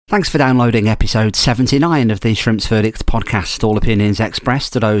Thanks for downloading episode 79 of the Shrimps Verdict podcast. All opinions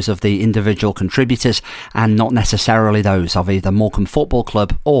expressed are those of the individual contributors and not necessarily those of either Morecambe Football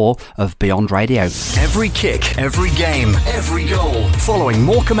Club or of Beyond Radio. Every kick, every game, every goal. Following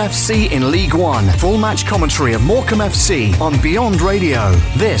Morecambe FC in League One. Full match commentary of Morecambe FC on Beyond Radio.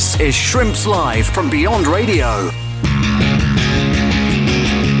 This is Shrimps Live from Beyond Radio.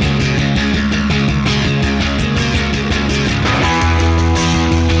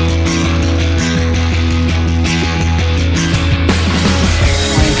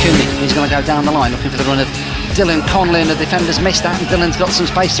 He's going to go down the line looking for the run of Dylan Conley, and the defender's missed that, and Dylan's got some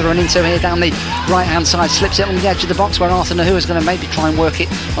space to run into here down the right hand side, slips it on the edge of the box where Arthur Nahu is going to maybe try and work it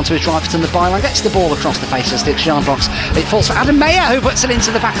onto his right foot in the byline, gets the ball across the face of the 6-yard box. It falls for Adam Mayer, who puts it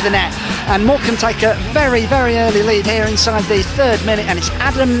into the back of the net, and Morecambe take a very, very early lead here inside the third minute, and it's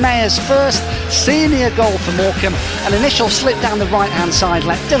Adam Mayer's first senior goal for Morecambe. An initial slip down the right hand side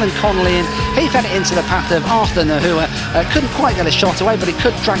let Dylan Conley in. He fed it into the path of Arthur Nahu, couldn't quite get a shot away, but he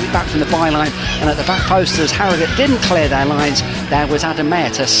could drag it back from the byline, and at the back post as Harrogate didn't clear their lines, there was Adam Mayer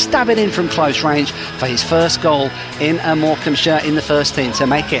to stab it in from close range for his first goal in a Morecambe shirt in the first team to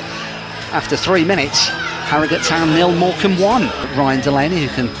make it. After 3 minutes, Harrogate Town 0, Morecambe 1. Ryan Delaney, who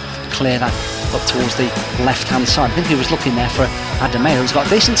can clear that up towards the left hand side. I think he was looking there for Adam Mayer, who's got a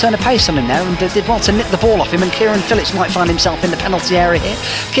decent turn of pace on him there, and did want to nick the ball off him, and Kieran Phillips might find himself in the penalty area here.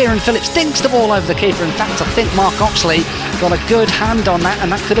 Kieran Phillips dinks the ball over the keeper. In fact, I think Mark Oxley got a good hand on that,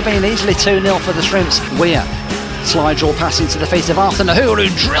 and that could have been easily 2-0 for the Shrimps. Weir slide draw pass into the feet of Arthur Nahu, who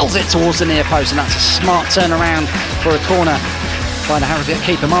drills it towards the near post, and that's a smart turnaround for a corner by the Harrogate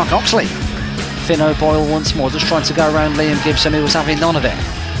keeper Mark Oxley. Finn O'Boyle once more, just trying to go around Liam Gibson, who was having none of it.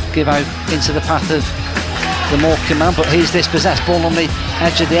 Gibbo into the path of the Morecambe man, but he's dispossessed. Ball on the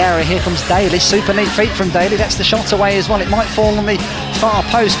edge of the area. Here comes Daly. Super neat feet from Daly. Gets the shot away as well. It might fall on the far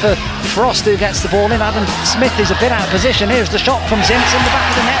post for Frost, who gets the ball in. Adam Smith is a bit out of position. Here's the shot from Zims in the back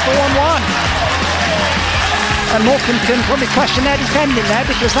of the net for 1-1. And Morecambe can probably question their defending there,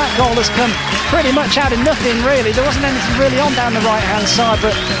 because that goal has come pretty much out of nothing really. There wasn't anything really on down the right hand side,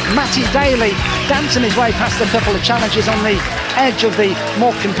 but Matty Daly dancing his way past a couple of challenges on the edge of the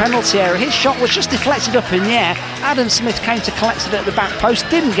Morecambe penalty area. His shot was just deflected up in the air. Adam Smith came to collect it at the back post,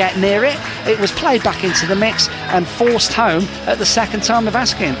 didn't get near it. It was played back into the mix and forced home at the second time of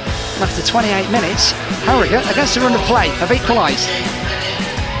asking. And after 28 minutes, Harrogate, against the run of play, have equalised.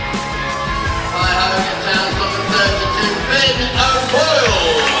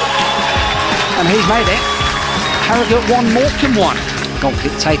 And he's made it. Harrogate 1, Morecambe 1. Goal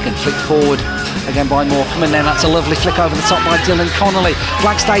kick taken, flicked forward again by Morecambe, and then that's a lovely flick over the top by Dylan Connolly.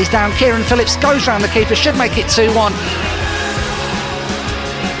 Flag stays down. Kieran Phillips goes round the keeper, should make it 2-1.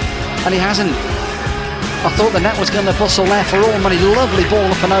 And he hasn't. I thought the net was going to bustle there for all money. Lovely ball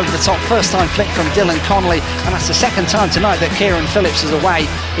up and over the top. First time flick from Dylan Connolly, and that's the second time tonight that Kieran Phillips is away.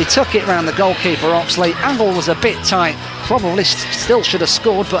 He took it round the goalkeeper Oxley. Angle was a bit tight. Probably still should have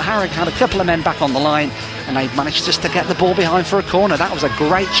scored, but Harrogate had a couple of men back on the line, and they managed just to get the ball behind for a corner. That was a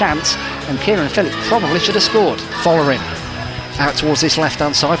great chance, and Kieran Phillips probably should have scored. Following out towards this left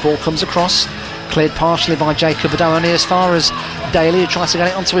hand side, ball comes across, cleared partially by Jacob Ado, only as far as Daly, who tries to get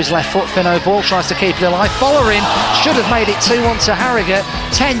it onto his left foot. Finn O'Boyle tries to keep it alive. Following should have made it 2-1 to Harrogate.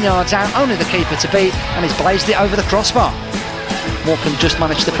 10 yards out, only the keeper to beat, and he's blazed it over the crossbar. Morecambe just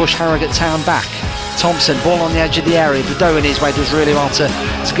managed to push Harrogate Town back. Thompson, ball on the edge of the area. Ado in his way does really well to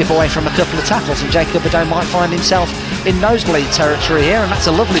skip away from a couple of tackles, and Jacob Ado might find himself in nosebleed territory here, and that's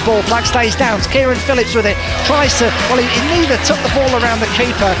a lovely ball. Flag stays down. Kieran Phillips with it. Tries to, well, he neither took the ball around the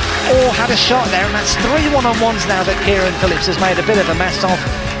keeper or had a shot there, and that's 3 1-on-1s now that Kieran Phillips has made a bit of a mess of.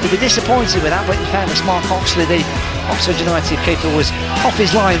 He'll be disappointed with that, but in fairness, Mark Oxley, the Oxford United keeper, was off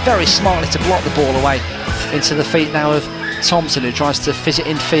his line very smartly to block the ball away into the feet now of Thompson, who tries to fizz it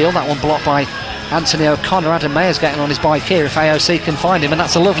in field. That one blocked by Anthony O'Connor. Adam Mayer's getting on his bike here if AOC can find him, and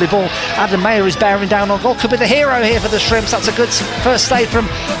that's a lovely ball. Adam Mayer is bearing down on goal, could be the hero here for the Shrimps. That's a good first save from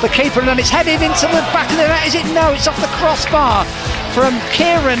the keeper, and then it's headed into the back of the net. Is it? No, it's off the crossbar from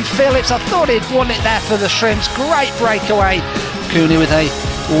Kieran Phillips. I thought he'd won it there for the Shrimps. Great breakaway. Cooney with a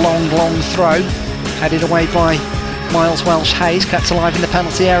long throw, headed away by Miles Welsh-Hayes, kept alive in the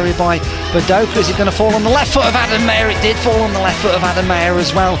penalty area by Badoka. Is it going to fall on the left foot of Adam Mayer? It did fall on the left foot of Adam Mayer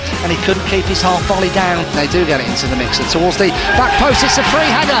as well, and he couldn't keep his half volley down. They do get it into the mixer towards the back post. It's a free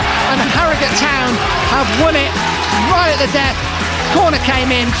header, and Harrogate Town have won it right at the death. Corner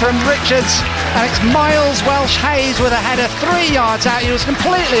came in from Richards, and it's Miles Welsh-Hayes with a header 3 yards out. He was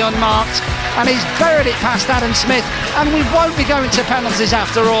completely unmarked, and he's buried it past Adam Smith, and we won't be going to penalties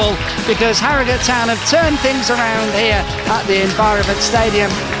after all, because Harrogate Town have turned things around here at the Environment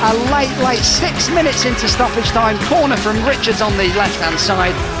Stadium. A late 6 minutes into stoppage time, corner from Richards on the left hand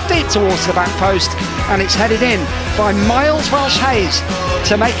side, deep towards the back post, and it's headed in by Miles Welsh-Hayes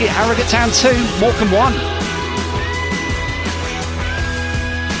to make it Harrogate Town 2, Morecambe 1.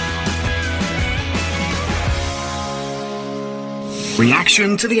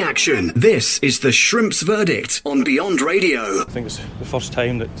 Reaction to the action. This is the Shrimps verdict on Beyond Radio. I think it's the first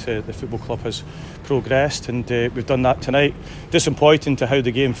time that the football club has progressed, and we've done that tonight. Disappointing to how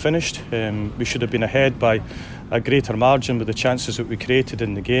the game finished. We should have been ahead by a greater margin with the chances that we created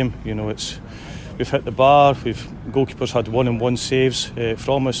in the game. You know, we've hit the bar. Goalkeepers had 1-on-1 saves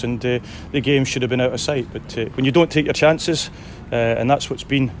from us, and the game should have been out of sight. But when you don't take your chances, and that's what's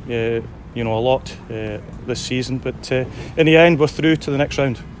been a lot this season, but in the end we're through to the next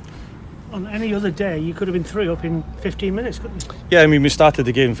round. On any other day you could have been 3 up in 15 minutes, couldn't you? Yeah, I mean, we started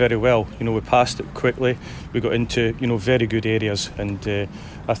the game very well. We passed it quickly, we got into very good areas, and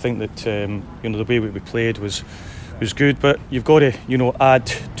I think that the way we played was good, but you've got to add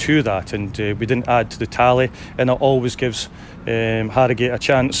to that, and we didn't add to the tally, and it always gives Harrogate a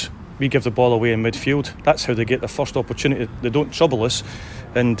chance. We give the ball away in midfield. That's how they get their first opportunity. They don't trouble us,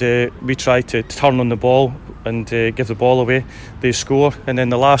 and we try to turn on the ball and give the ball away. They score, and then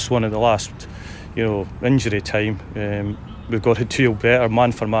the last one at the last injury time, we've got to do better,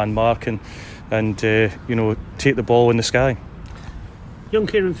 man for man marking, and take the ball in the sky. Young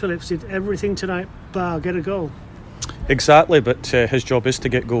Kieran Phillips did everything tonight bar get a goal. Exactly, but his job is to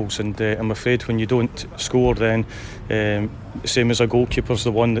get goals, and I'm afraid when you don't score, then same as a goalkeeper's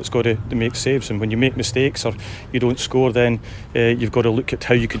the one that's got to make saves, and when you make mistakes or you don't score, then you've got to look at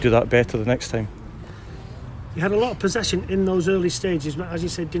how you could do that better the next time. You had a lot of possession in those early stages, but as you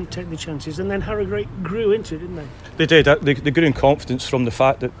said, didn't take the chances, and then Harrogate grew into it, didn't they? They did. They grew in confidence from the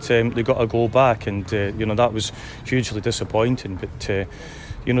fact that they got a goal back, and that was hugely disappointing, but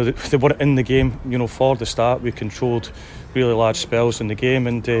they weren't in the game for the start. We controlled really large spells in the game,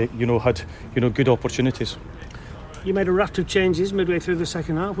 and had good opportunities. You made a raft of changes midway through the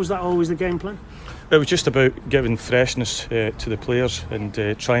second half. Was that always the game plan? It was just about giving freshness to the players, and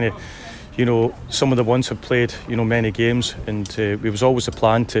trying to some of the ones have played many games, and it was always a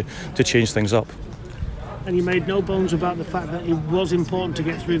plan to change things up. And you made no bones about the fact that it was important to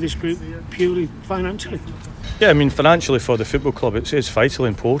get through this group purely financially. Yeah, I mean, financially for the football club it's vitally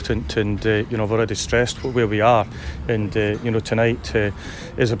important, and we've already stressed where we are, and tonight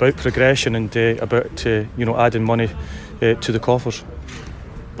is about progression and about adding money to the coffers.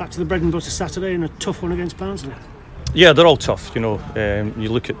 Back to the bread and butter Saturday, and a tough one against Barnsley. Yeah, they're all tough. You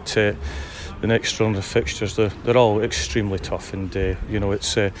look at the next round of fixtures, they're all extremely tough, and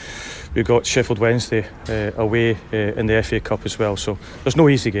it's we've got Sheffield Wednesday away in the FA Cup as well, so there's no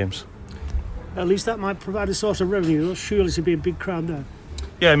easy games. At least that might provide a source of revenue. There'll surely to be a big crowd there.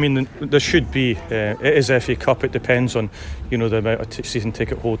 Yeah, I mean, there should be. It is FA Cup. It depends on the amount of season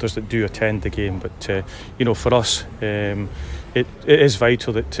ticket holders that do attend the game. But for us, it is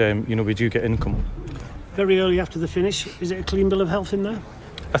vital that we do get income. Very early after the finish, is it a clean bill of health in there?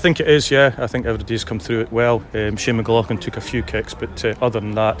 I think it is. Yeah, I think everybody's come through it well. Shane McLaughlin took a few kicks, but other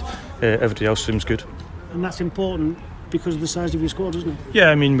than that, everybody else seems good. And that's important because of the size of your squad, isn't it? Yeah,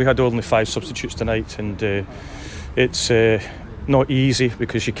 I mean, we had only 5 substitutes tonight, and it's not easy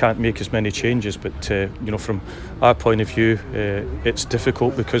because you can't make as many changes, but from our point of view, it's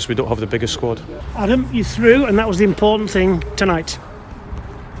difficult because we don't have the biggest squad. Adam, you threw, and that was the important thing tonight.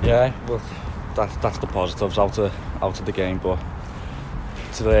 Yeah, well, that's the positives out of the game, but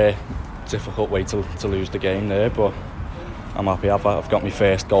it's a difficult way to lose the game there, but I'm happy I've got my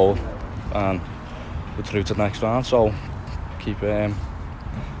first goal, and we're through to the next round, so keep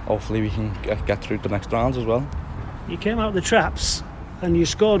hopefully we can get through the next round as well. You came out of the traps and you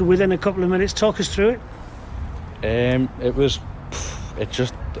scored within a couple of minutes. Talk us through it. It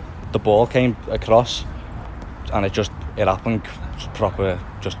just the ball came across, and it happened proper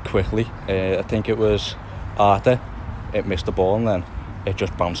just quickly. I think it was Arthur, it missed the ball, and then it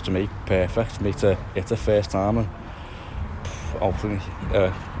just bounced to me, perfect for me to hit the first time, and hopefully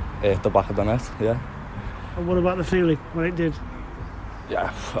hit the back of the net. Yeah. And what about the feeling when it did?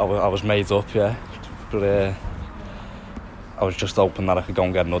 Yeah, I was made up, yeah, but I was just hoping that I could go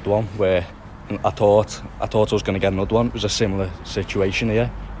and get another one, where I thought I was going to get another one. It was a similar situation here,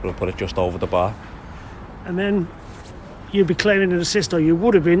 but I put it just over the bar. And then you'd be claiming an assist, or you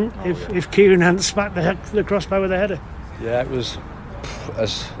would have been, if Kieran hadn't smacked the crossbar with a header. Yeah, it was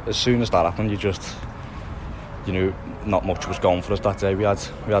as soon as that happened, you just not much was going for us that day. We had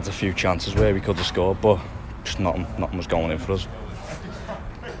a few chances where we could have scored, but just nothing was going in for us.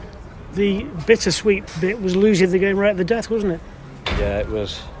 The bittersweet bit was losing the game right at the death, wasn't it? Yeah, it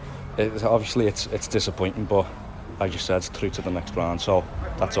was obviously it's disappointing, but as you said, it's through to the next round, so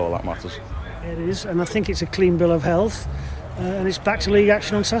that's all that matters. It is, and I think it's a clean bill of health, and it's back to league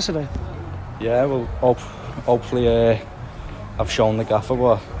action on Saturday. Yeah, well, hopefully I've shown the gaffer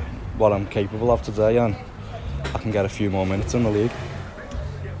what I'm capable of today, and I can get a few more minutes in the league.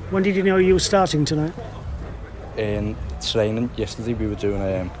 When did you know you were starting tonight? In training yesterday, we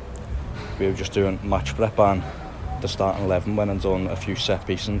were just doing match prep, and the starting 11 went and done a few set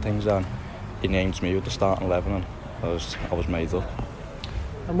pieces and things, and he named me with the starting 11, and I was made up.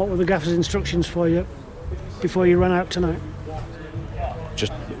 And what were the gaffer's instructions for you before you ran out tonight?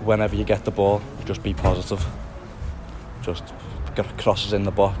 Just whenever you get the ball, just be positive. Just got crosses in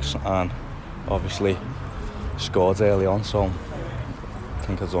the box, and obviously scored early on, so I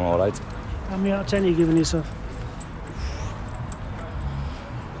think I've done all right. How many out of 10 are you giving yourself?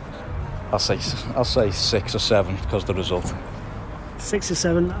 I'll say 6 or 7 because of the result. 6 or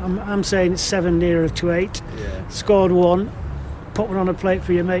 7. I'm saying it's 7 nearer to 8. Yeah. Scored 1, put one on a plate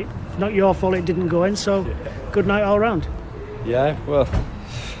for your mate. Not your fault it didn't go in, so good night all round. Yeah, well,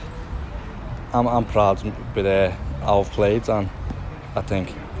 I'm proud with how I've played, and I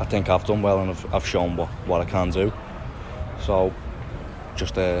think I've done well, and I've shown what I can do. So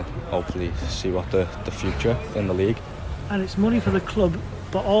just hopefully see what the future in the league. And it's money for the club,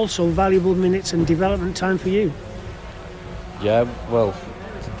 but also valuable minutes and development time for you. Yeah, well,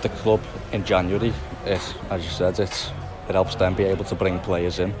 the club in January, as you said, it helps them be able to bring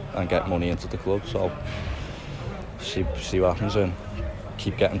players in and get money into the club. So see what happens, and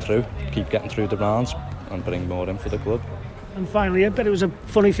keep getting through the rounds and bring more in for the club. And finally, I bet it was a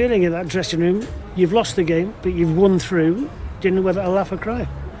funny feeling in that dressing room. You've lost the game, but you've won through. Didn't know whether to laugh or cry.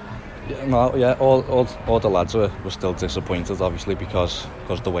 Yeah, all the lads were still disappointed, obviously, because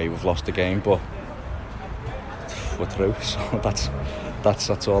of the way we've lost the game, but we're through, so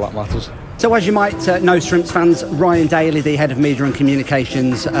that's all that matters. So as you might know, Shrimps fans, Ryan Daly, the head of media and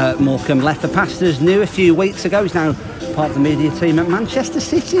communications at Morecambe, left the pastures new a few weeks ago. He's now part of the media team at Manchester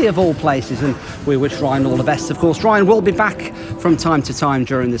City, of all places, and we wish Ryan all the best. Of course, Ryan will be back from time to time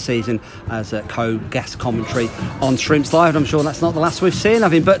during the season as a co-guest commentary on Shrimps Live. I'm sure that's not the last we've seen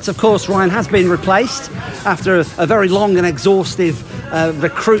of him, but of course Ryan has been replaced after a very long and exhaustive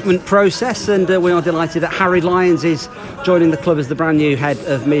recruitment process, and we are delighted that Harry Lyons is joining the club as the brand new head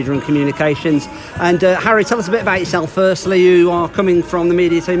of media and communications. And Harry, tell us a bit about yourself. Firstly, you are coming from the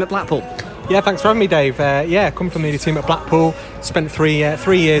media team at Blackpool. Yeah, thanks for having me, Dave. Come from the media team at Blackpool. Spent three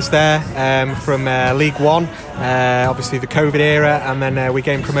years there from League One, obviously the COVID era, and then we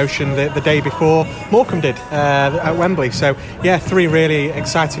gained promotion the day before Morecambe did at Wembley. So yeah, 3 really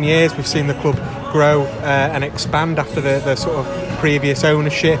exciting years. We've seen the club grow and expand after the sort of previous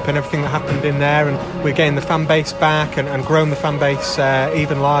ownership and everything that happened in there, and we gained the fan base back and grown the fan base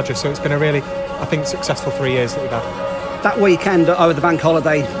even larger. So it's been a really, I think, successful 3 years that we've had. That weekend over the bank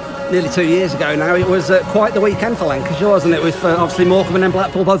holiday, nearly 2 years ago now, it was quite the weekend for Lancashire, wasn't it? With obviously Morecambe and then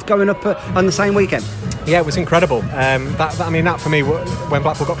Blackpool both going up on the same weekend. Yeah, it was incredible. That for me, when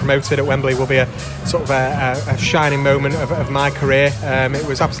Blackpool got promoted at Wembley, will be a sort of a shining moment of my career. It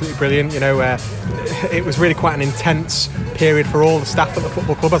was absolutely brilliant. It was really quite an intense period for all the staff at the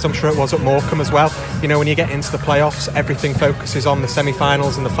football club, as I'm sure it was at Morecambe as well. When you get into the playoffs, everything focuses on the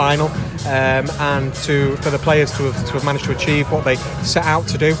semi-finals and the final, and for the players to have managed to achieve what they set out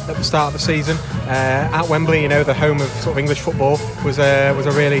to do at the start of the season at Wembley, the home of sort of English football, was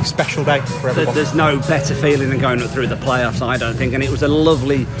a really special day for everyone. There's no better feeling than going up through the playoffs, I don't think, and it was a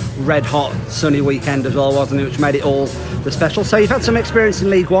lovely red hot sunny weekend as well, wasn't it, which made it all the special. So you've had some experience in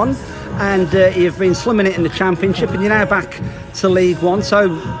League One, and you've been slumming it in the Championship, and you're now back to League One. So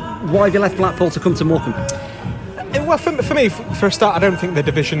why have you left Blackpool to come to Morecambe? Well, for me, for a start, I don't think the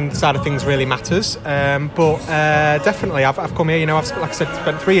division side of things really matters. But definitely, I've come here. I've, like I said,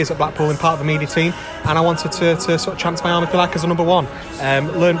 spent 3 years at Blackpool in part of the media team, and I wanted to sort of chance my arm, if you like, as a number one.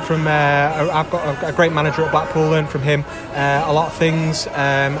 Learn from. I've got a great manager at Blackpool. Learn from him a lot of things,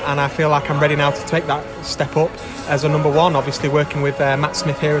 and I feel like I'm ready now to take that step up as a number one. Obviously, working with Matt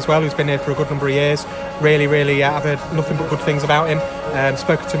Smith here as well, who's been here for a good number of years. Really, I've heard nothing but good things about him.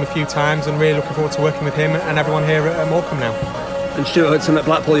 Spoken to him a few times, and really looking forward to working with him and everyone here at Morecambe now. And Stuart Hudson at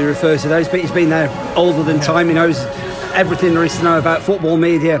Blackpool, he refers to those, but he's been there older than time. He knows everything there is to know about football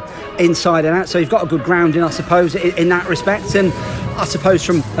media inside and out, so you've got a good grounding, I suppose, in that respect. And I suppose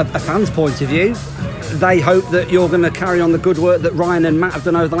from a fan's point of view, they hope that you're going to carry on the good work that Ryan and Matt have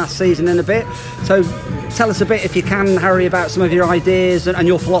done over the last season in a bit. So tell us a bit, if you can, Harry, about some of your ideas and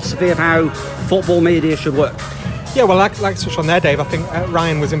your philosophy of how football media should work. Yeah, well, like to touch on there, Dave, I think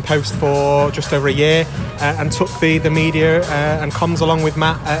Ryan was in post for just over a year and took the media and comms along with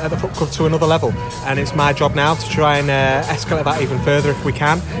Matt at the football club to another level. And it's my job now to try and escalate that even further if we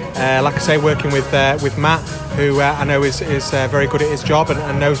can. Like I say, working with Matt, who I know is very good at his job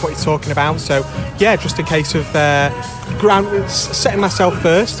and knows what he's talking about. So, yeah, just a case of setting myself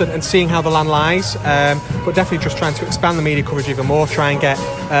first and seeing how the land lies, but definitely just trying to expand the media coverage even more, try and get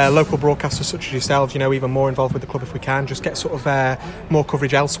local broadcasters such as yourselves, even more involved with the club if we can, just get sort of more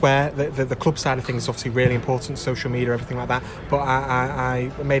coverage elsewhere. The club side of things is obviously really important, social media, everything like that, but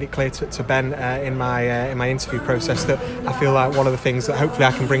I made it clear to Ben in my interview process that I feel like one of the things that hopefully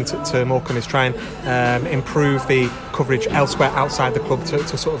I can bring to Morecambe is try and improve the coverage elsewhere outside the club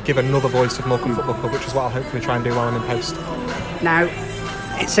to sort of give another voice of Morecambe Football Club, which is what I'll hopefully try and do while I'm in post. Now,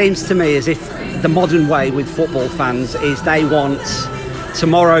 it seems to me as if the modern way with football fans is they want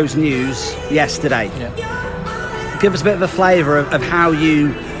tomorrow's news yesterday. Yeah. Give us a bit of a flavour of how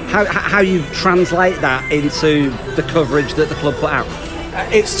you translate that into the coverage that the club put out.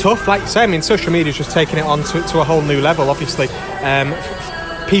 It's tough, like you say. I mean, social media's just taking it on to a whole new level, obviously.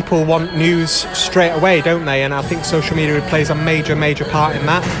 People want news straight away, don't they? And I think social media plays a major part in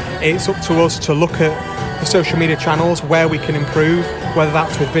that. It's up to us to look at the social media channels where we can improve, whether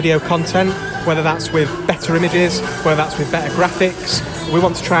that's with video content, whether that's with better images, whether that's with better graphics. We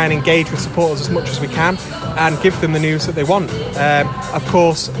want to try and engage with supporters as much as we can and give them the news that they want. Of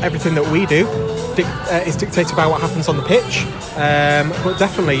course, everything that we do is dictated by what happens on the pitch, but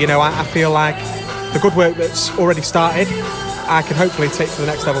definitely, I feel like the good work that's already started I can hopefully take to the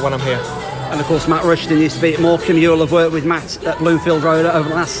next level when I'm here. And of course, Matt Rushton used to be at Morecambe. You'll have worked with Matt at Bloomfield Road over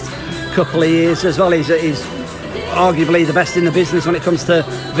the last couple of years as well. He's arguably the best in the business when it comes to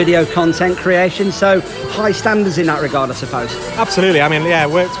video content creation, so high standards in that regard, I suppose. Absolutely. I mean, I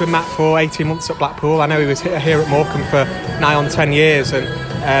worked with Matt for 18 months at Blackpool. I know he was here at Morecambe for nigh on 10 years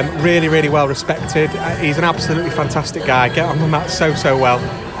and really well respected. He's an absolutely fantastic guy. Get on with Matt so well.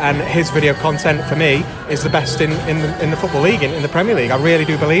 And his video content for me is the best in the Football League, in the Premier League. I really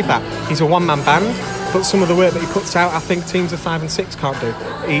do believe that. He's a one-man band, but some of the work that he puts out, I think teams of 5 and 6 can't do.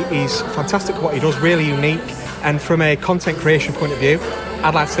 He's fantastic at what he does, really unique. And from a content creation point of view,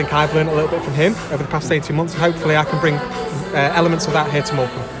 I'd like to think I've learned a little bit from him over the past 18 months, and hopefully I can bring elements of that here to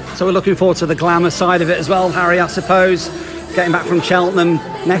Morecambe. So we're looking forward to the glamour side of it as well, Harry, I suppose. Getting back from Cheltenham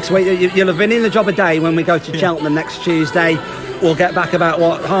next week. You'll have been in the job a day when we go to Cheltenham next Tuesday. We'll get back about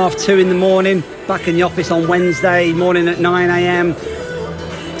 2:30 in the morning, back in the office on Wednesday morning at 9 a.m,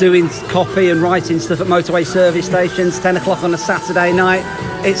 doing copy and writing stuff at motorway service stations, 10 o'clock on a Saturday night.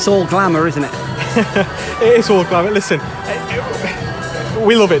 It's all glamour, isn't it? It is all glamour. Listen,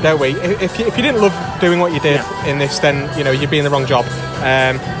 we love it, don't we? If you didn't love doing what you did in this, then you'd be in the wrong job.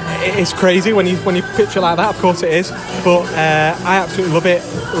 It's crazy when you pitch it like that. Of course it is, but I absolutely love it,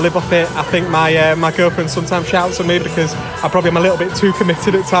 live off it. I think my girlfriend sometimes shouts at me because I probably am a little bit too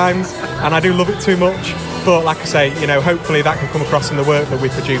committed at times, and I do love it too much. But like I say, hopefully that can come across in the work that we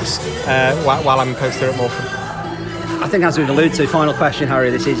produce while I'm in post here at Morecambe. I think, as we've alluded to, final question, Harry,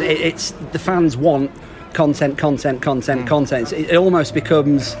 it's the fans want content. It almost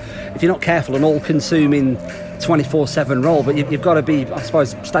becomes, if you're not careful, an all-consuming 24/7 role, but you've got to be, I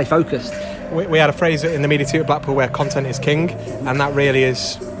suppose, stay focused. We had a phrase in the media team at Blackpool where content is king, and that really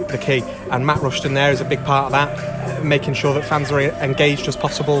is the key. And Matt Rushton there is a big part of that, making sure that fans are engaged as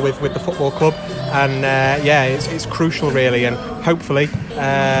possible with the football club. And it's crucial really, and hopefully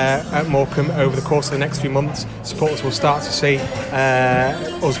at Morecambe over the course of the next few months, supporters will start to see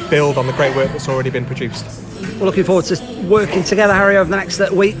us build on the great work that's already been produced. We're looking forward to working together, Harry, over the next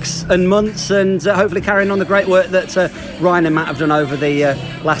weeks and months, and hopefully carrying on the great work that Ryan and Matt have done over the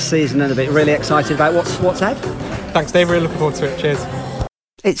last season, and a bit really excited about what's ahead. Thanks, Dave. Really looking forward to it. Cheers.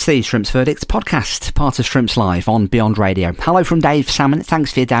 It's the Shrimps Verdict podcast, part of Shrimps Live on Beyond Radio. Hello from Dave Salmon.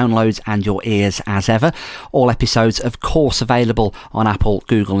 Thanks for your downloads and your ears as ever. All episodes, of course, available on Apple,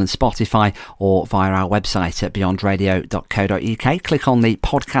 Google and Spotify, or via our website at beyondradio.co.uk. Click on the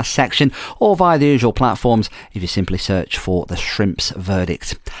podcast section, or via the usual platforms if you simply search for the Shrimps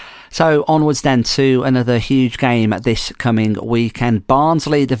Verdict. So onwards then to another huge game this coming weekend.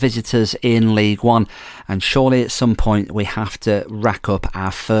 Barnsley, the visitors in League One. And surely at some point we have to rack up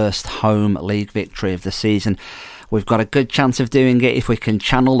our first home league victory of the season. We've got a good chance of doing it if we can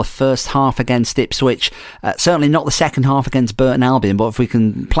channel the first half against Ipswich. Certainly not the second half against Burton Albion, but if we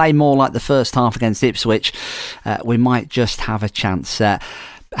can play more like the first half against Ipswich, we might just have a chance.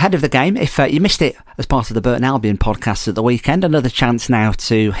 Ahead of the game, if you missed it as part of the Burton Albion podcast at the weekend, another chance now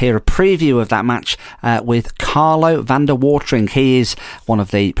to hear a preview of that match with Carlo van der Watering. He is one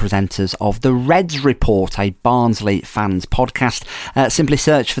of the presenters of the Reds Report, a Barnsley fans podcast. Simply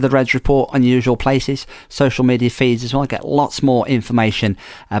search for the Reds Report on usual places, social media feeds as well. Get lots more information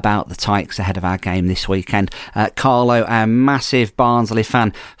about the Tykes ahead of our game this weekend. Carlo, a massive Barnsley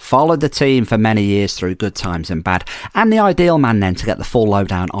fan, followed the team for many years through good times and bad, and the ideal man then to get the full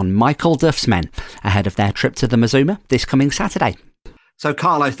lowdown on Michael Duff's men ahead of their trip to the Mazuma this coming Saturday. So,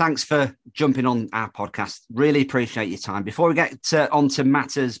 Carlo, thanks for jumping on our podcast. Really appreciate your time. Before we get on to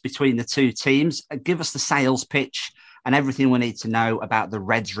matters between the two teams, give us the sales pitch and everything we need to know about the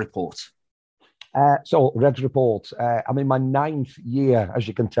Reds Report. So, Reds Report, I'm in my 9th year, as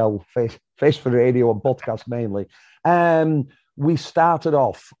you can tell, face for radio and podcast mainly. We started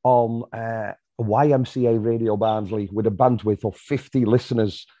off on YMCA Radio Barnsley with a bandwidth of 50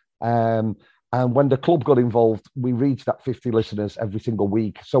 listeners. And when the club got involved, we reached that 50 listeners every single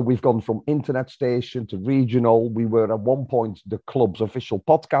week. So we've gone from internet station to regional. We were at one point the club's official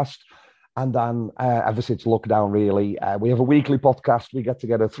podcast. And then ever since lockdown, really, we have a weekly podcast. We get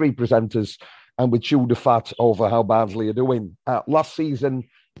together 3 presenters and we chew the fat over how Barnsley are doing. Last season,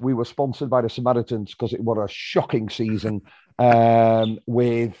 we were sponsored by the Samaritans because it was a shocking season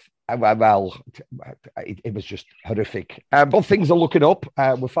with... Well, it was just horrific. But things are looking up.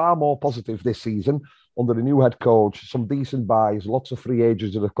 We're far more positive this season under the new head coach. Some decent buys, lots of free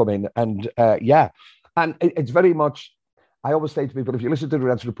agents that have come in. And and it's very much, I always say to people, if you listen to the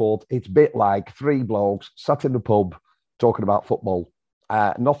Reds Report, it's a bit like 3 blokes sat in the pub talking about football.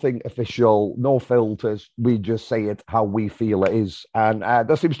 Nothing official, no filters. We just say it how we feel it is. And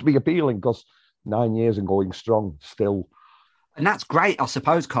that seems to be appealing because 9 years and going strong still. And that's great, I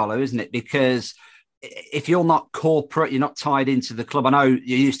suppose, Carlo, isn't it? Because if you're not corporate, you're not tied into the club. I know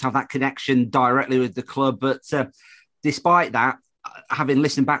you used to have that connection directly with the club, but despite that, having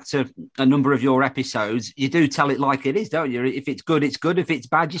listened back to a number of your episodes, you do tell it like it is, don't you? If it's good, it's good. If it's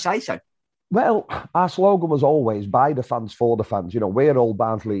bad, you say so. Well, our slogan was always by the fans, for the fans. You know, we're all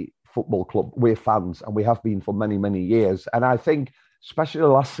Barnsley Football Club. We're fans, and we have been for many, many years. And I think, especially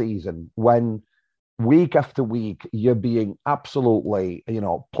last season, when week after week, you're being absolutely,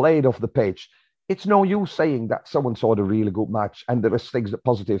 played off the pitch. It's no use saying that someone saw a really good match and there is things that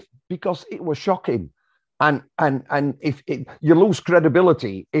positive because it was shocking. And if you lose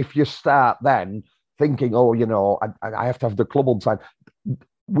credibility if you start then thinking, I have to have the club on side.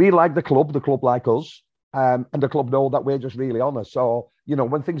 We like the club like us, and the club know that we're just really honest. So,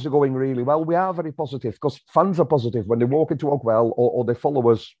 when things are going really well, we are very positive because fans are positive when they walk into Oakwell or they follow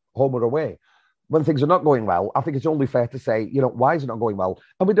us home or away. When things are not going well, I think it's only fair to say, why is it not going well?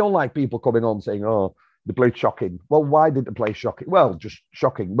 And we don't like people coming on saying, oh, they played shocking. Well, why did they play shocking? Well, just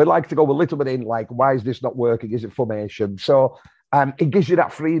shocking. We like to go a little bit in like, why is this not working? Is it formation? So it gives you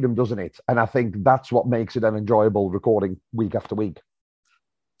that freedom, doesn't it? And I think that's what makes it an enjoyable recording week after week.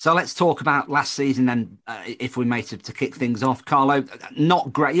 So let's talk about last season then, if we may, to kick things off. Carlo,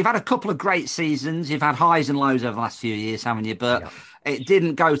 not great. You've had a couple of great seasons. You've had highs and lows over the last few years, haven't you? But It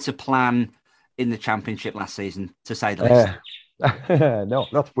didn't go to plan in the Championship last season, to say the least. No,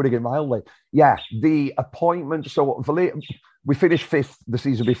 that's putting it mildly. Yeah, the appointment. So we finished 5th the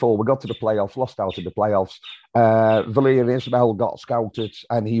season before. We got to the playoffs, lost out in the playoffs. Valir Ismail got scouted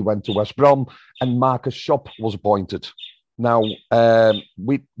and he went to West Brom and Marcus Schopp was appointed. Now,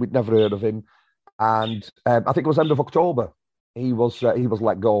 we'd never heard of him. And I think it was end of October. He was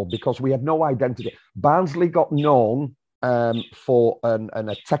let go because we had no identity. Barnsley got known for an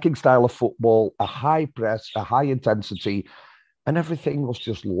attacking style of football, a high press, a high intensity, and everything was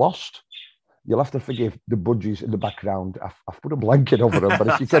just lost. You'll have to forgive the budgies in the background. I've put a blanket over them, but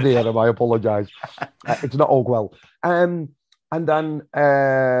if you can hear them, I apologise. It's not Oakwell. And then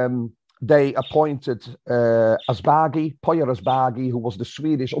they appointed Poya Asbaghi, who was the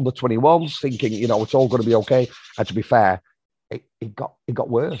Swedish under-21s, thinking, it's all going to be okay. And to be fair, it got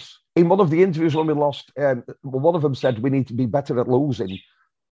worse. In one of the interviews when we lost, one of them said we need to be better at losing.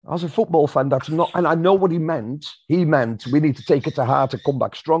 As a football fan, that's not, and I know what he meant. He meant we need to take it to heart and come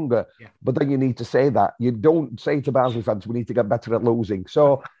back stronger. Yeah. But then you need to say that. You don't say to Barnsley fans, we need to get better at losing.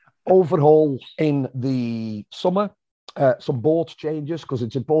 So overhaul in the summer, some board changes, because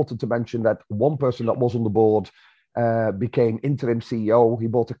it's important to mention that one person that was on the board became interim CEO. He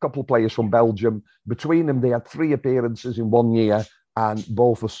bought a couple of players from Belgium. Between them, they had 3 appearances in 1 year, and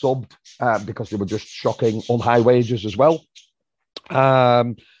both were subbed because they were just shocking on high wages as well.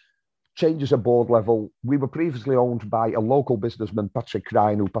 Changes at board level. We were previously owned by a local businessman, Patrick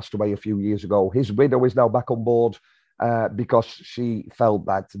Ryan, who passed away a few years ago. His widow is now back on board. because she felt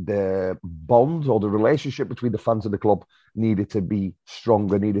that the bond or the relationship between the fans and the club needed to be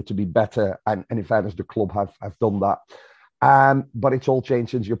stronger, needed to be better. And in fairness, the club have done that. But it's all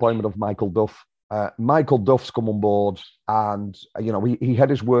changed since the appointment of Michael Duff. Michael Duff's come on board, and he had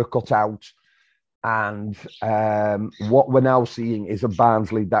his work cut out. And what we're now seeing is a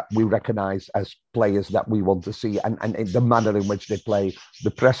Barnsley that we recognise as players that we want to see, and the manner in which they play.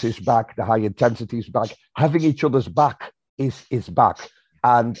 The press is back, the high intensity is back, having each other's back is back.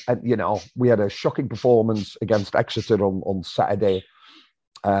 And we had a shocking performance against Exeter on Saturday.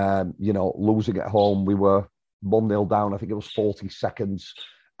 Losing at home, we were 1-0 down. I think it was 40 seconds.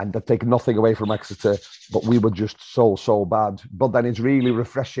 And that take nothing away from Exeter, but we were just so bad. But then it's really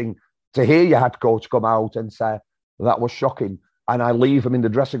refreshing to hear your head coach come out and say, that was shocking. And I leave him in the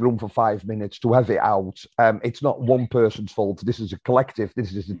dressing room for 5 minutes to have it out. It's not one person's fault. This is a collective.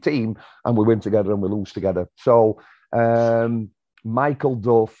 This is a team. And we win together and we lose together. So Michael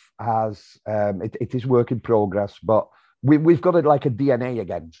Duff has, it is work in progress, but we've got it like a DNA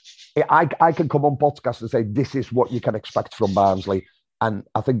again. I can come on podcast and say, this is what you can expect from Barnsley. And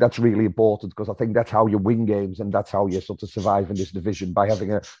I think that's really important, because I think that's how you win games, and that's how you sort of survive in this division, by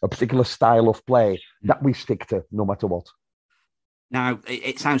having a particular style of play that we stick to no matter what. Now,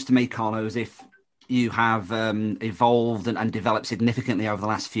 it sounds to me, Carlo, as if you have evolved and developed significantly over the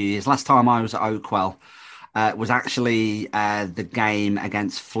last few years. Last time I was at Oakwell was actually the game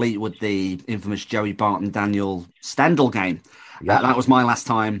against Fleetwood, the infamous Joey Barton, Daniel Stendhal game. Yeah. That was my last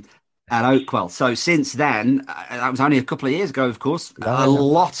time at Oakwell. So since then, that was only a couple of years ago, of course, a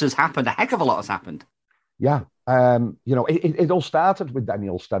lot has happened. A heck of a lot has happened. Yeah. It all started with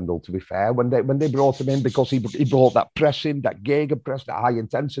Daniel Stendhal, to be fair, when they brought him in, because he brought that pressing, that gegenpress, that high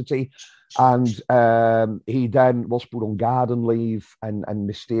intensity. And he then was put on garden leave and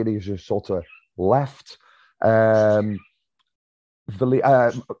mysteriously sort of left. Schuber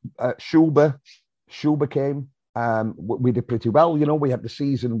came. We did pretty well. We had the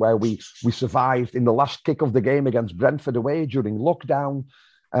season where we survived in the last kick of the game against Brentford away during lockdown.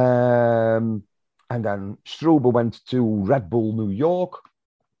 And then Struber went to Red Bull New York,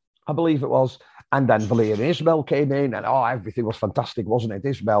 I believe it was. And then Valerian Ismail came in, and everything was fantastic, wasn't it?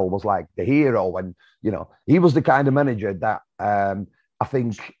 Ismail was like the hero, and he was the kind of manager that I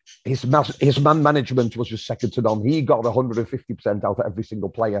think his man management was just second to none. He got 150% out of every single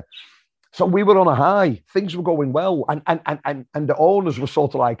player. So we were on a high. Things were going well. And the owners were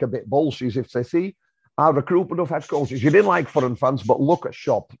sort of like a bit bolshy, as if they see our recruitment of head coaches. You didn't like foreign fans, but look at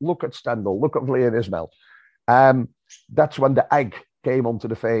Shop, look at Stendhal, look at Valerian Ismail. That's when the egg came onto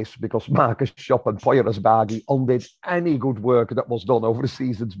the face, because Marcus Shop and Poyer Asbaghi undid any good work that was done over the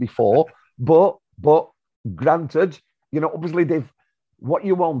seasons before. But granted, obviously what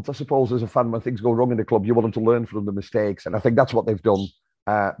you want, I suppose, as a fan, when things go wrong in the club, you want them to learn from the mistakes. And I think that's what they've done.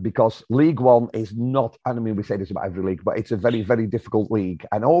 Because League One is not, and I mean, we say this about every league, but it's a very, very difficult league.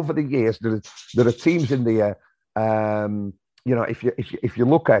 And over the years, there are teams in there. If you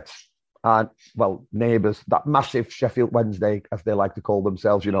look at, neighbours, that massive Sheffield Wednesday, as they like to call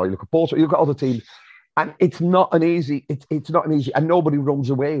themselves, you look at Porto, you look at other teams, and it's not an easy, and nobody runs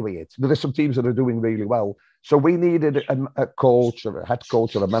away with it. There are some teams that are doing really well. So we needed a coach or a head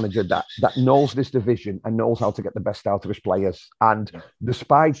coach or a manager that knows this division and knows how to get the best out of his players. And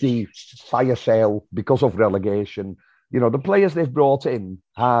despite the fire sale because of relegation, the players they've brought in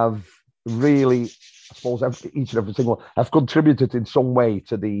have really, I suppose, each and every single have contributed in some way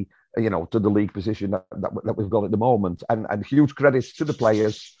to the league position that we've got at the moment. And huge credits to the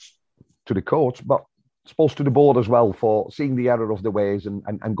players, to the coach, but I suppose to the board as well, for seeing the error of the ways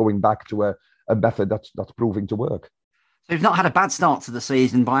and going back to a method that's proving to work. So you've not had a bad start to the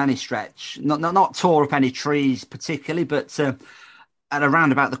season by any stretch. Not tore up any trees particularly, but at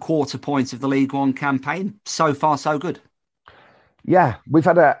around about the quarter point of the League One campaign, so far so good. Yeah, we've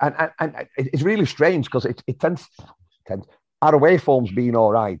had and it's really strange, because it tends our away form's been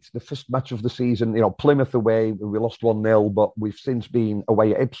all right. The first match of the season, Plymouth away, we lost 1-0, but we've since been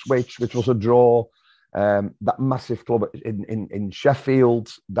away at Ipswich, which was a draw. That massive club in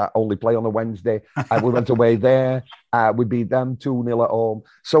Sheffield that only play on a Wednesday, we went away there. We beat them 2-0 at home.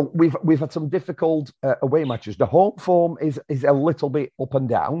 So we've had some difficult away matches. The home form is a little bit up and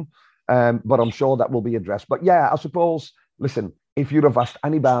down, but I'm sure that will be addressed. But yeah, I suppose, listen, if you'd have asked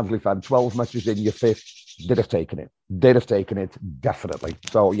any Barnsley fan, 12 matches in, your fifth, they'd have taken it. They'd have taken it, definitely.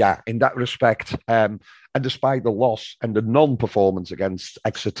 So yeah, in that respect, and despite the loss and the non-performance against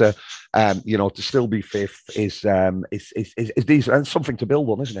Exeter, to still be fifth is decent, and something to build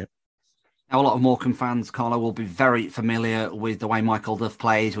on, isn't it? A lot of Morecambe fans, Carlo, will be very familiar with the way Michael Duff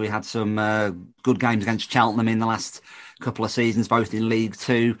plays. We had some good games against Cheltenham in the last couple of seasons, both in League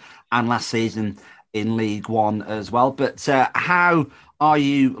Two and last season in League One as well. But how are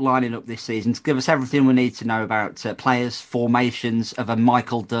you lining up this season to give us everything we need to know about players, formations of a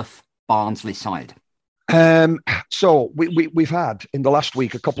Michael Duff Barnsley side? So we've had in the last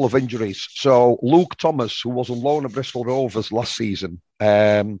week a couple of injuries. So Luke Thomas, who was on loan at Bristol Rovers last season,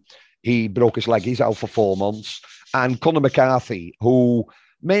 he broke his leg. He's out for 4 months. And Conor McCarthy, who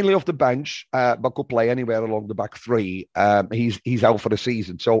mainly off the bench, but could play anywhere along the back three. He's out for the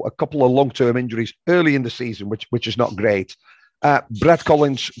season. So a couple of long-term injuries early in the season, which is not great. Brett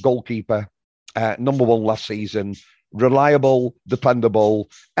Collins, goalkeeper, number one last season. Reliable, dependable.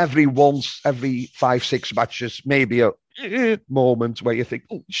 Every 5-6 matches, maybe a moment where you think,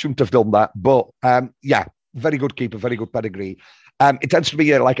 oh, shouldn't have done that. But very good keeper, very good pedigree. It tends to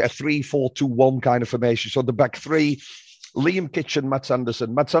be like a 3-4-2-1 kind of formation. So the back three, Liam Kitchen, Matt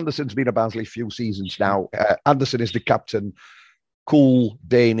Sanderson. Matt Sanderson's been at Barnsley a few seasons now. Anderson is the captain. Cool,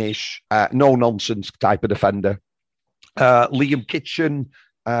 Danish, no-nonsense type of defender. Liam Kitchen,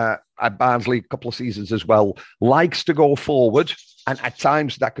 at Barnsley a couple of seasons as well, likes to go forward, and at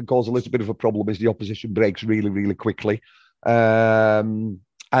times that can cause a little bit of a problem as the opposition breaks really, really quickly. And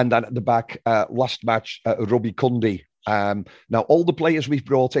then at the back, last match, Robbie Cundy. Now, all the players we've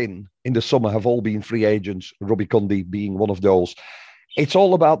brought in the summer have all been free agents, Robbie Cundy being one of those. It's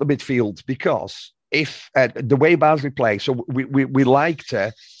all about the midfield, because if the way Barnsley play, so we like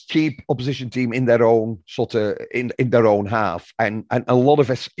to keep opposition team in their own sort of in their own half, and a lot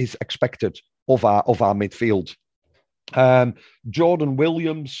of it is expected of our midfield. Jordan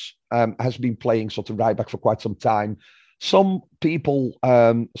Williams has been playing sort of right back for quite some time. Some people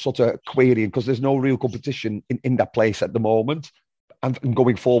sort of querying because there's no real competition in that place at the moment, and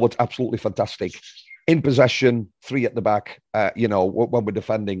going forward, absolutely fantastic. In possession, 3 at the back. When we're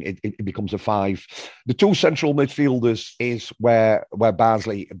defending, it becomes a 5. The 2 central midfielders is where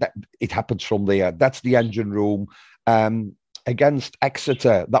Barnsley, it happens from there. That's the engine room. Against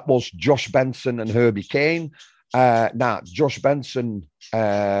Exeter, that was Josh Benson and Herbie Kane. Now, Josh Benson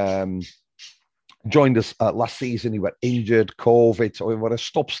joined us last season. He got injured, COVID, so it was a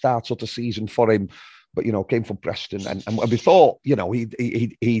stop-start sort of season for him. But came from Preston, and we thought he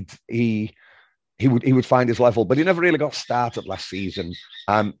would find his level, but he never really got started last season.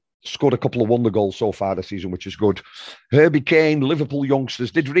 Scored a couple of wonder goals so far this season, which is good. Herbie Kane, Liverpool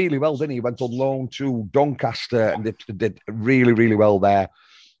youngsters, did really well, didn't he? Went on loan to Doncaster and did really, really well there.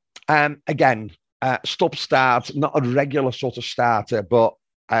 Again, stop-start, not a regular sort of starter, but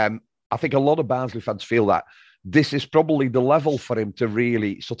I think a lot of Barnsley fans feel that this is probably the level for him to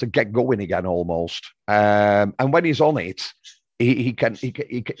really sort of get going again almost. And when he's on it, he can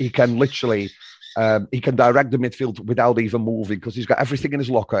literally... he can direct the midfield without even moving because he's got everything in his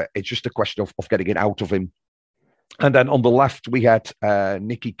locker. It's just a question of getting it out of him. And then on the left, we had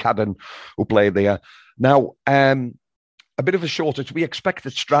Nicky Cadden, who played there. Now, a bit of a shortage. We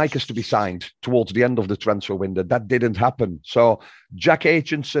expected strikers to be signed towards the end of the transfer window. That didn't happen. So Jack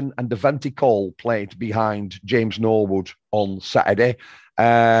Aitchison and Devante Cole played behind James Norwood on Saturday.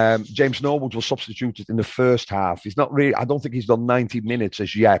 James Norwood was substituted in the first half. He's not really... I don't think he's done 90 minutes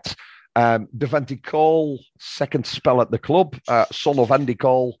as yet. Devante Cole, second spell at the club, son of Andy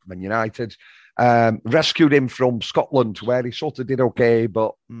Cole, Man United, rescued him from Scotland, where he sort of did okay,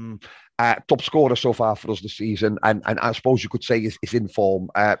 but top scorer so far for us this season, and I suppose you could say is in form.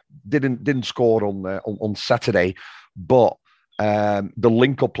 Didn't score on Saturday, but the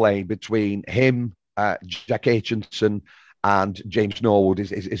link-up play between him, Jack Aitchison, and James Norwood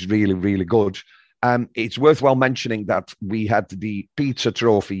is really, really good. It's worthwhile mentioning that we had the pizza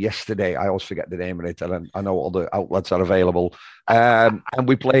trophy yesterday. I always forget the name of it, and I know other outlets are available. And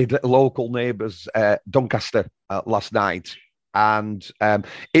we played local neighbours, Doncaster, last night. And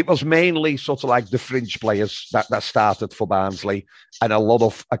it was mainly sort of like the fringe players that started for Barnsley and a lot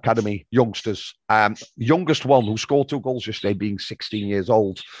of academy youngsters. Youngest one who scored 2 goals yesterday being 16 years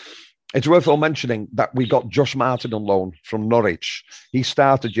old. It's worthwhile mentioning that we got Josh Martin on loan from Norwich. He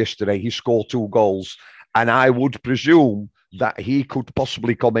started yesterday. He scored 2 goals. And I would presume that he could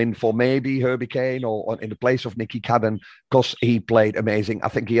possibly come in for maybe Herbie Kane or in the place of Nicky Cadden because he played amazing. I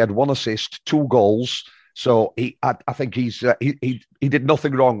think he had 1 assist, 2 goals. So I think he did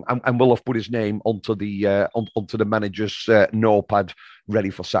nothing wrong and will have put his name onto the manager's notepad ready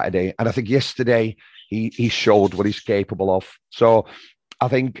for Saturday. And I think yesterday he showed what he's capable of. So I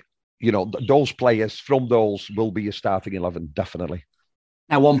think, those players from those will be a starting 11, definitely.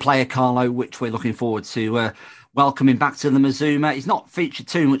 Now, one player, Carlo, which we're looking forward to welcoming back to the Mazuma. He's not featured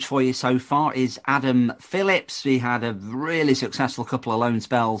too much for you so far, is Adam Phillips. He had a really successful couple of loan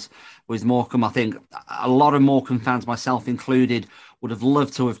spells with Morecambe. I think a lot of Morecambe fans, myself included, would have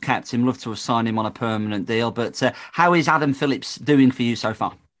loved to have kept him, loved to have signed him on a permanent deal. But how is Adam Phillips doing for you so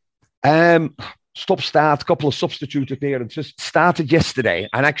far? Stop-start, couple of substitute appearances. Started yesterday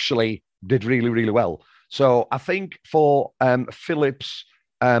and actually did really, really well. So I think for Phillips,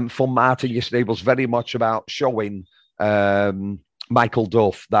 for Martin yesterday was very much about showing Michael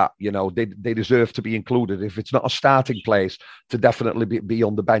Duff that, you know, they deserve to be included. If it's not a starting place, to definitely be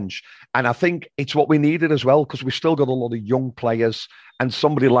on the bench. And I think it's what we needed as well, because we've still got a lot of young players, and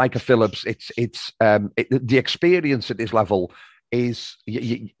somebody like a Phillips, the experience at this level is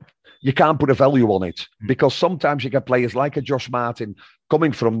you can't put a value on it, because sometimes you get players like a Josh Martin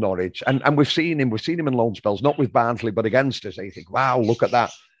coming from Norwich, and we've seen him in loan spells, not with Barnsley, but against us. And you think, wow, look at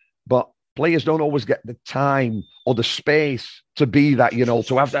that. But players don't always get the time or the space to be that, you know,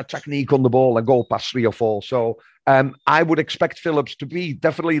 to have that technique on the ball and go past 3 or 4. So I would expect Phillips to be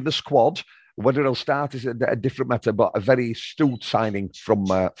definitely in the squad. Whether he'll start is a different matter, but a very astute signing from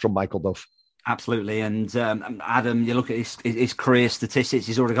Michael Duff. Absolutely. And Adam, you look at his career statistics,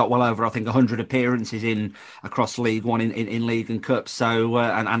 he's already got well over, I think, 100 appearances across League One in League and Cup. So,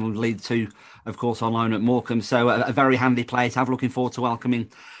 and League Two, of course, on loan at Morecambe. So a very handy player to have. Looking forward to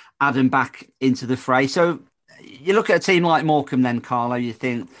welcoming Adam back into the fray. So you look at a team like Morecambe then, Carlo, you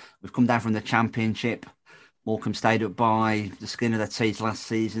think we've come down from the Championship. Morecambe stayed up by the skin of their teeth last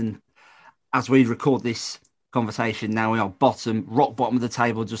season. As we record this conversation now, we are rock bottom of the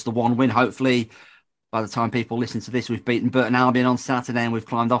table, just the one win. Hopefully by the time people listen to this, we've beaten Burton Albion on Saturday and we've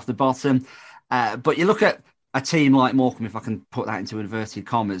climbed off the bottom. But you look at a team like Morecambe, if I can put that into inverted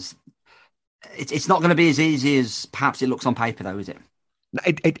commas, it's not going to be as easy as perhaps it looks on paper, though, is it?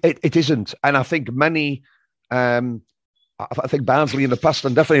 It isn't. And I think I think Barnsley in the past,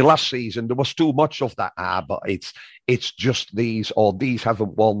 and definitely last season, there was too much of that. But it's just these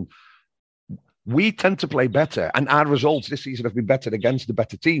haven't won. We tend to play better, and our results this season have been better against the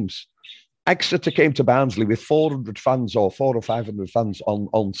better teams. Exeter came to Barnsley with 400 fans or 400 or 500 fans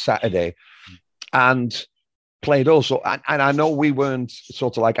on Saturday and played us. And I know we weren't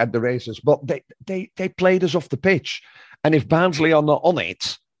sort of like at the races, but they played us off the pitch. And if Barnsley are not on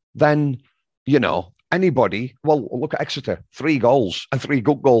it, then, you know, anybody, well, look at Exeter, 3 goals and 3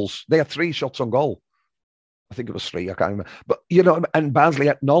 good goals. They had 3 shots on goal. I think it was 3, I can't remember. But, you know, and Barnsley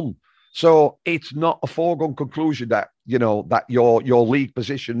had none. So it's not a foregone conclusion that, you know, that your league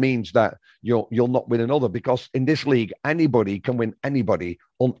position means that you'll not win another, because in this league, anybody can win anybody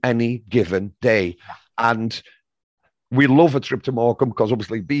on any given day. And we love a trip to Morecambe, because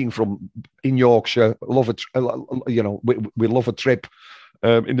obviously being from in Yorkshire, we love a trip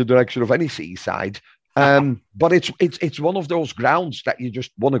in the direction of any seaside. But it's one of those grounds that you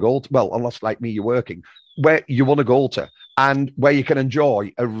just want to go to. Well, unless like me, you're working, where you want to go to, and where you can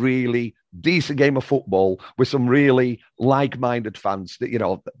enjoy a really decent game of football with some really like-minded fans. That, you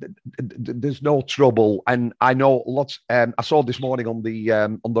know, there's no trouble. And I know lots. I saw this morning on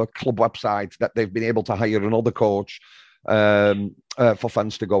the club website that they've been able to hire another coach for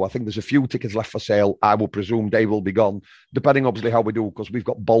fans to go. I think there's a few tickets left for sale. I will presume they will be gone, depending obviously how we do, because we've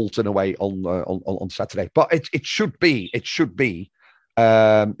got Bolton away on Saturday. But it should be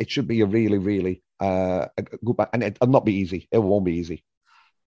a really, really good match, and it'll not be easy. It won't be easy.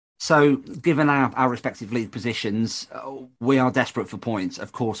 So, given our respective league positions, we are desperate for points.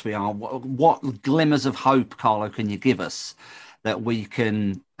 Of course, we are. What glimmers of hope, Carlo, can you give us that we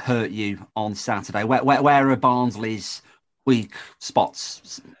can hurt you on Saturday? Where are Barnsley's weak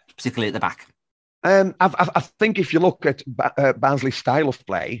spots, particularly at the back? I think if you look at Barnsley's style of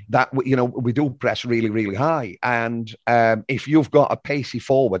play, that we do press really, really high, and if you've got a pacey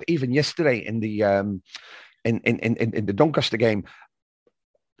forward, even yesterday in the Doncaster game,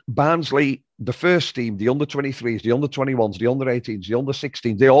 Barnsley, the first team, the under-23s, the under-21s, the under-18s, the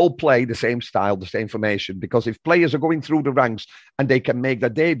under-16s, they all play the same style, the same formation, because if players are going through the ranks and they can make their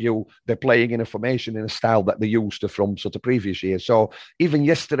debut, they're playing in a formation, in a style that they used to from sort of previous years. So even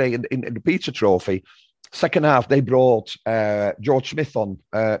yesterday in the Pizza Trophy, second half, they brought George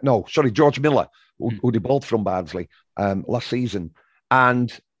Miller, who they bought from Barnsley last season,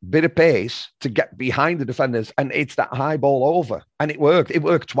 and bit of pace to get behind the defenders, and it's that high ball over, and it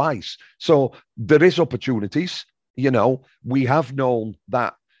worked twice. So there is opportunities. You know, we have known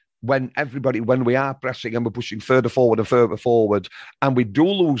that when we are pressing and we're pushing further forward and we do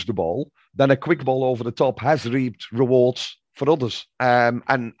lose the ball, then a quick ball over the top has reaped rewards for others.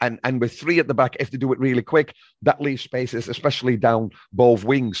 And with 3 at the back, if they do it really quick, that leaves spaces, especially down both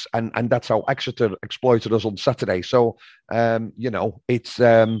wings. And that's how Exeter exploited us on Saturday. So, it's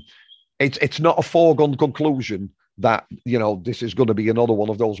not a foregone conclusion that, this is going to be another one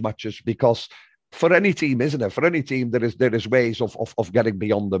of those matches, because for any team, isn't it? For any team, there is ways of getting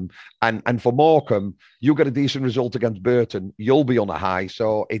beyond them. And for Morecambe, you get a decent result against Burton, you'll be on a high.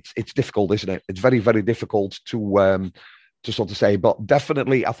 So it's difficult, isn't it? It's very, very difficult to sort of say. But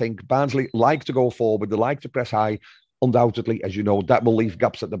definitely, I think Barnsley like to go forward. They like to press high. Undoubtedly, as you know, that will leave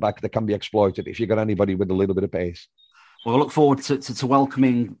gaps at the back that can be exploited if you got anybody with a little bit of pace. Well, I look forward to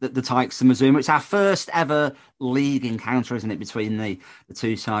welcoming the Tykes to Mizooma. It's our first ever league encounter, isn't it, between the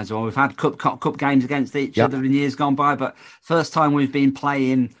two sides? Well, we've had cup games against each other in years gone by, but first time we've been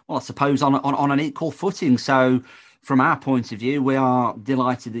playing, well, I suppose, on an equal footing. So from our point of view, we are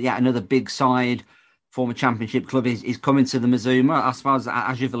delighted that yet another big side, former Championship club, is coming to the Mizooma. I suppose,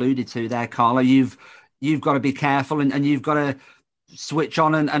 as you've alluded to there, Carlo, you've got to be careful and you've got to switch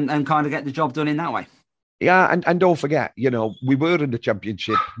on and kind of get the job done in that way. Yeah, and don't forget, we were in the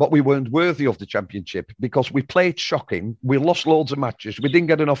Championship, but we weren't worthy of the Championship because we played shocking. We lost loads of matches. We didn't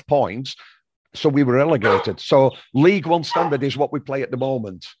get enough points, so we were relegated. So League One standard is what we play at the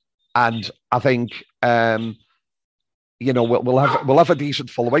moment. And I think, we'll have a decent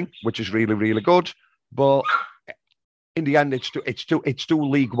following, which is really, really good. But in the end, it's two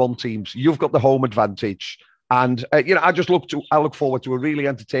League One teams. You've got the home advantage. And, I look forward to a really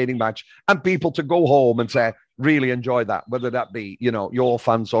entertaining match and people to go home and say, really enjoy that, whether that be, your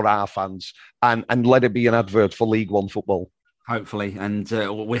fans or our fans, and let it be an advert for League One football. Hopefully. And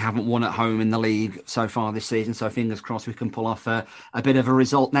we haven't won at home in the league so far this season. So fingers crossed we can pull off a bit of a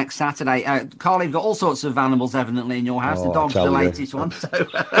result next Saturday. Carlo, you've got all sorts of animals evidently in your house. The dog's the latest one. So.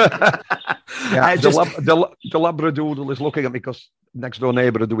 The Labradoodle is looking at me because next door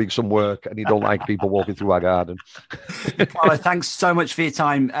neighbour are doing some work and he don't like people walking through our garden. Carlo, thanks so much for your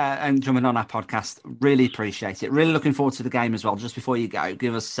time and jumping on our podcast. Really appreciate it. Really looking forward to the game as well. Just before you go,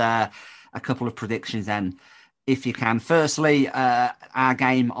 give us a couple of predictions then, if you can. Firstly, our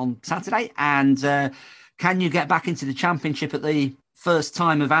game on Saturday, and can you get back into the Championship at the first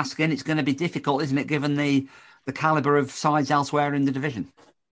time of asking? It's going to be difficult, isn't it, given the calibre of sides elsewhere in the division?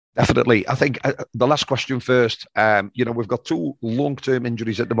 Definitely. I think the last question first. We've got 2 long-term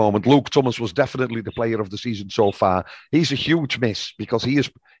injuries at the moment. Luke Thomas was definitely the player of the season so far. He's a huge miss because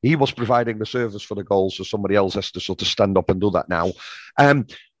he was providing the service for the goals, so somebody else has to sort of stand up and do that now.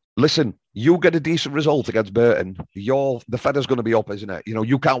 Listen, you get a decent result against Burton, the feather's going to be up, isn't it?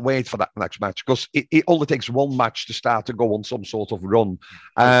 You can't wait for that next match because it only takes one match to start to go on some sort of run.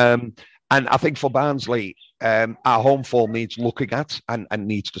 And I think for Barnsley, our home form needs looking at and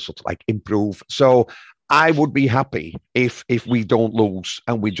needs to sort of like improve. So I would be happy if we don't lose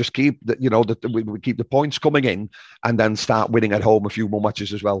and we just keep we keep the points coming in and then start winning at home a few more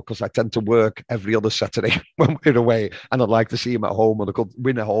matches as well. Because I tend to work every other Saturday when we're away, and I'd like to see them at home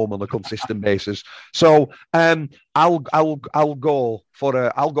win at home on a consistent basis. So I'll go for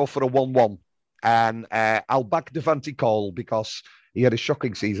a 1-1, and I'll back Devante Cole because he had a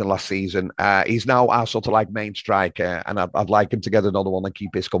shocking season last season. He's now our sort of like main striker, and I'd like him to get another one and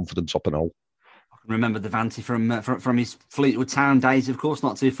keep his confidence up and all. I can remember Devante from his Fleetwood Town days, of course,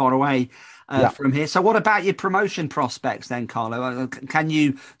 not too far away from here. So what about your promotion prospects then, Carlo? Can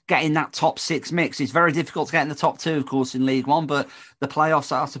you get in that top 6 mix? It's very difficult to get in the top 2, of course, in League One, but the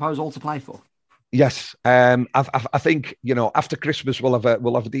playoffs are, I suppose, all to play for. Yes, I think after Christmas we'll have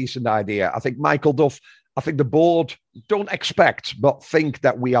a decent idea. I think Michael Duff. I think the board don't expect, but think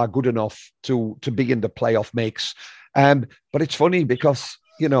that we are good enough to be in the playoff mix. But it's funny because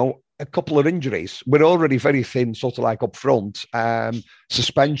a couple of injuries. We're already very thin, sort of like up front.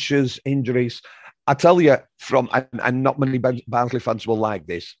 Suspensions, injuries. I tell you, and not many Barnsley fans will like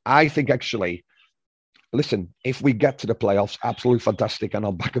this. I think actually, listen, if we get to the playoffs, absolutely fantastic, and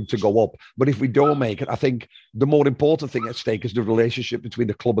I'll back them to go up. But if we don't make it, I think the more important thing at stake is the relationship between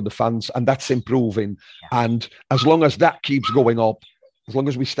the club and the fans, and that's improving. Yeah. And as long as that keeps going up, as long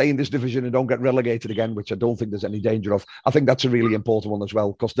as we stay in this division and don't get relegated again, which I don't think there's any danger of, I think that's a really important one as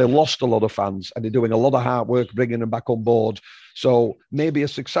well, because they lost a lot of fans and they're doing a lot of hard work bringing them back on board. So maybe a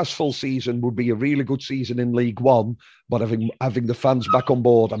successful season would be a really good season in League One, but having the fans back on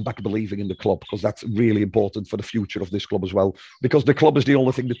board and back believing in the club, because that's really important for the future of this club as well, because the club is the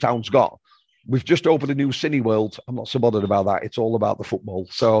only thing the town's got. We've just opened a new Cineworld. I'm not so bothered about that. It's all about the football.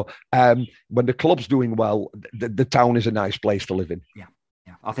 So when the club's doing well, the town is a nice place to live in. Yeah.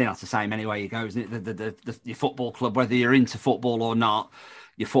 I think that's the same anyway you go, isn't it? The football club, whether you're into football or not,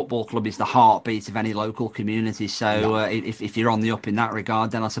 your football club is the heartbeat of any local community. So if you're on the up in that regard,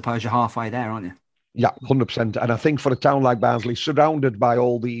 then I suppose you're halfway there, aren't you? Yeah, 100%. And I think for a town like Barnsley, surrounded by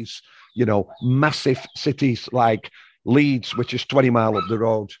all these, massive cities like Leeds, which is 20 miles up the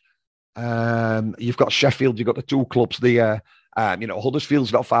road. You've got Sheffield, you've got the 2 clubs there.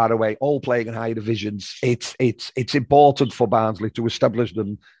 Huddersfield's not far away, all playing in higher divisions. It's important for Barnsley to establish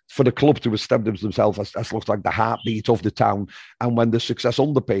them, for the club to establish themselves as looks like the heartbeat of the town. And when there's success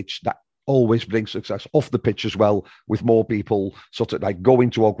on the pitch, that always brings success off the pitch as well, with more people sort of like going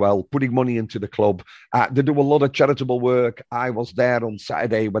to Ogwell, putting money into the club. They do a lot of charitable work. I was there on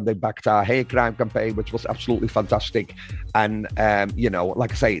Saturday when they backed our hate crime campaign, which was absolutely fantastic. And,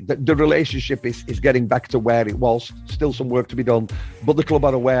 like I say, the relationship is getting back to where it was. Still some work to be done, but the club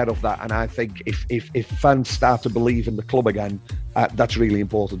are aware of that. And I think if fans start to believe in the club again, that's really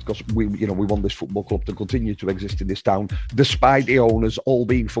important, because we want this football club to continue to exist in this town, despite the owners all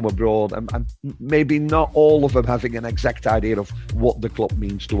being from abroad and maybe not all of them having an exact idea of what the club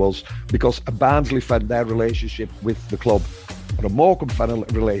means to us. Because a Barnsley fan, their relationship with the club, or a Morecambe fan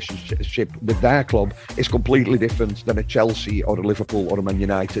relationship with their club, is completely different than a Chelsea or a Liverpool or a Man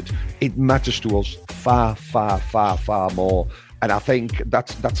United. It matters to us far, far, far, far more. And I think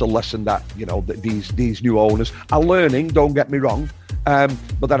that's a lesson that these new owners are learning. Don't get me wrong,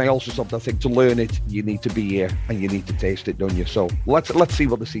 but then I also sometimes think to learn it, you need to be here and you need to taste it, don't you? So let's see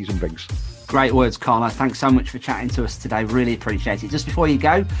what the season brings. Great words, Carlo. Thanks so much for chatting to us today. Really appreciate it. Just before you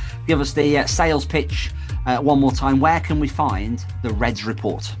go, give us the sales pitch one more time. Where can we find the Reds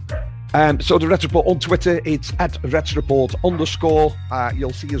Report? So the Reds Report on Twitter, it's @RedsReport_.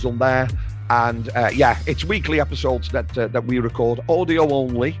 You'll see us on there. And it's weekly episodes that we record, audio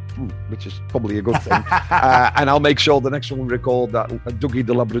only, which is probably a good thing. And I'll make sure the next one we record that Dougie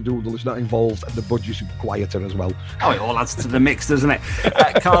the Labradoodle is not involved and the budget's quieter as well. Oh, it all adds to the mix, doesn't it?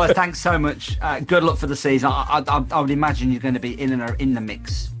 Carlo, thanks so much. Good luck for the season. I would imagine you're going to be in the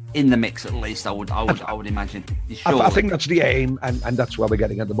mix. In the mix, at least, I would imagine. Sure? I think that's the aim, and that's where we're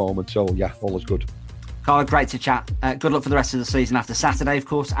getting at the moment. So yeah, all is good. Carlo, great to chat. Good luck for the rest of the season after Saturday, of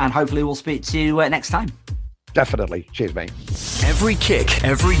course, and hopefully we'll speak to you next time. Definitely. Cheers, mate. Every kick,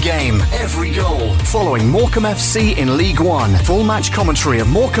 every game, every goal. Following Morecambe FC in League One. Full match commentary of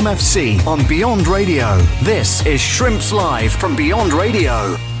Morecambe FC on Beyond Radio. This is Shrimps Live from Beyond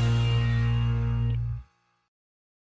Radio.